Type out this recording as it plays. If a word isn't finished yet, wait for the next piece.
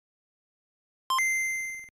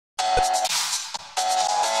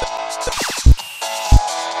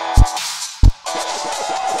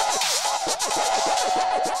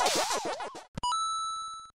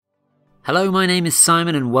Hello, my name is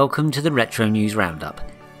Simon and welcome to the Retro News Roundup.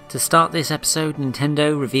 To start this episode,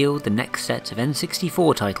 Nintendo revealed the next set of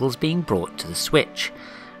N64 titles being brought to the Switch,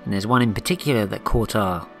 and there's one in particular that caught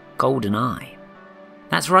our golden eye.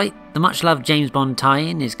 That's right, the much-loved James Bond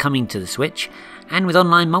tie-in is coming to the Switch, and with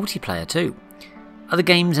online multiplayer too. Other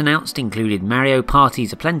games announced included Mario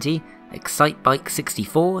Parties Aplenty, Excite Bike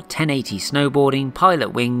 64, 1080 Snowboarding,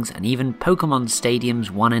 Pilot Wings, and even Pokemon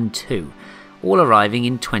Stadiums 1 and 2, all arriving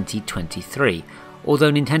in 2023,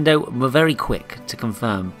 although Nintendo were very quick to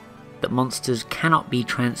confirm that monsters cannot be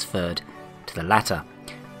transferred to the latter,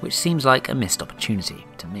 which seems like a missed opportunity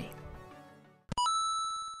to me.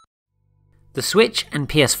 The Switch and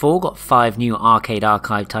PS4 got 5 new Arcade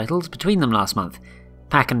Archive titles between them last month: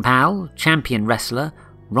 Pack and Pal, Champion Wrestler,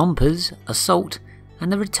 Rompers, Assault,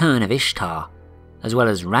 and The Return of Ishtar, as well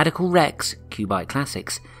as Radical Rex, Cubite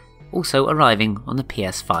Classics, also arriving on the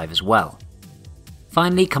PS5 as well.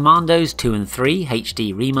 Finally, Commandos 2 and 3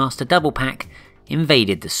 HD Remaster Double Pack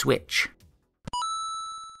invaded the Switch.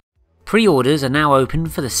 Pre-orders are now open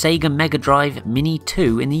for the Sega Mega Drive Mini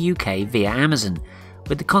 2 in the UK via Amazon,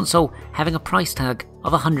 with the console having a price tag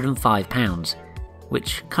of £105,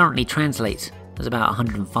 which currently translates as about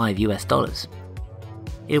 $105 US.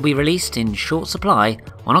 It'll be released in short supply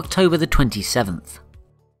on October the 27th.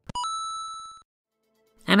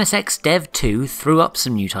 MSX Dev 2 threw up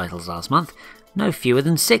some new titles last month, no fewer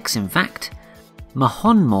than 6 in fact.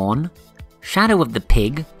 Muhonmourn, Shadow of the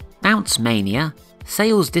Pig, Bounce Mania,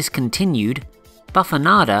 Sales Discontinued,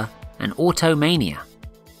 Bufonada, and Automania.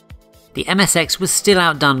 The MSX was still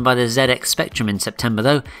outdone by the ZX Spectrum in September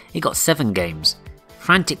though. It got 7 games: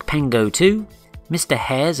 Frantic Pengo 2, Mr.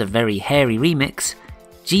 Hare's A Very Hairy Remix,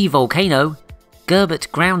 GVolcano, Gherbert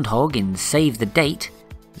Groundhog in Save the Date,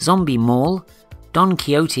 Zombie Mall, Don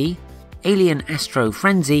Quixote, Alien Astro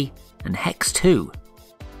Frenzy, and Hex 2.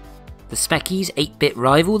 The Specky's 8-bit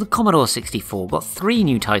rival, the Commodore 64, got 3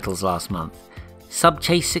 new titles last month: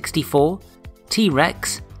 Subchase 64,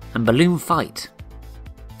 T-Rex, and Balloon Fight.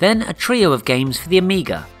 Then a trio of games for the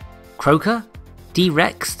Amiga: Croaker,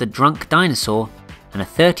 D-Rex the Drunk Dinosaur, and a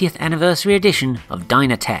 30th anniversary edition of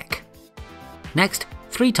Dynatech. Next,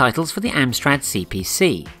 3 titles for the Amstrad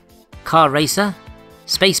CPC: Car Racer,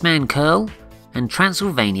 Spaceman Curl, and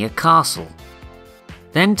Transylvania Castle.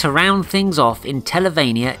 Then to round things off,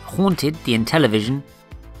 Intellavania haunted the Intellivision,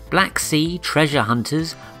 Black Sea Treasure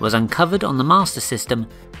Hunters was uncovered on the Master System,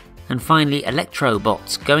 and finally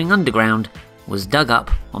Electrobots Going Underground was dug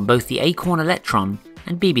up on both the Acorn Electron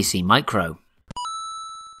and BBC Micro.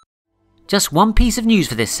 Just one piece of news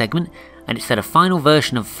for this segment, and it's that a final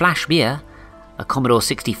version of Flash Beer, a Commodore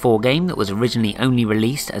 64 game that was originally only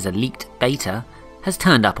released as a leaked beta, has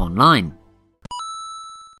turned up online.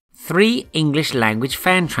 3 English language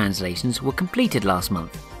fan translations were completed last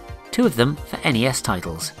month, 2 of them for NES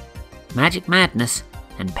titles: Magic Madness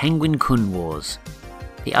and Penguin Kun Wars.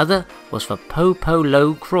 The other was for Popo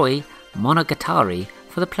Lo Kroi Monogatari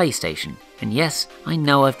for the PlayStation, and yes, I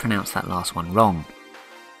know I've pronounced that last one wrong.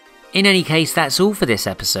 In any case, that's all for this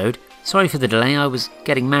episode. Sorry for the delay, I was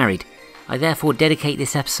getting married. I therefore dedicate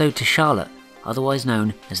this episode to Charlotte, otherwise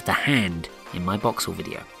known as The Hand in my Boxall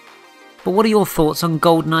video. But what are your thoughts on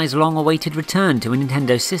Goldeneye's long-awaited return to a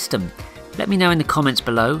Nintendo system? Let me know in the comments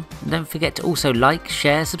below, and don't forget to also like,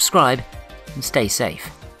 share, subscribe, and stay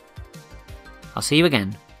safe. I'll see you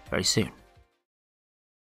again very soon.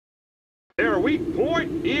 Their weak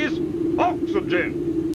point is oxygen.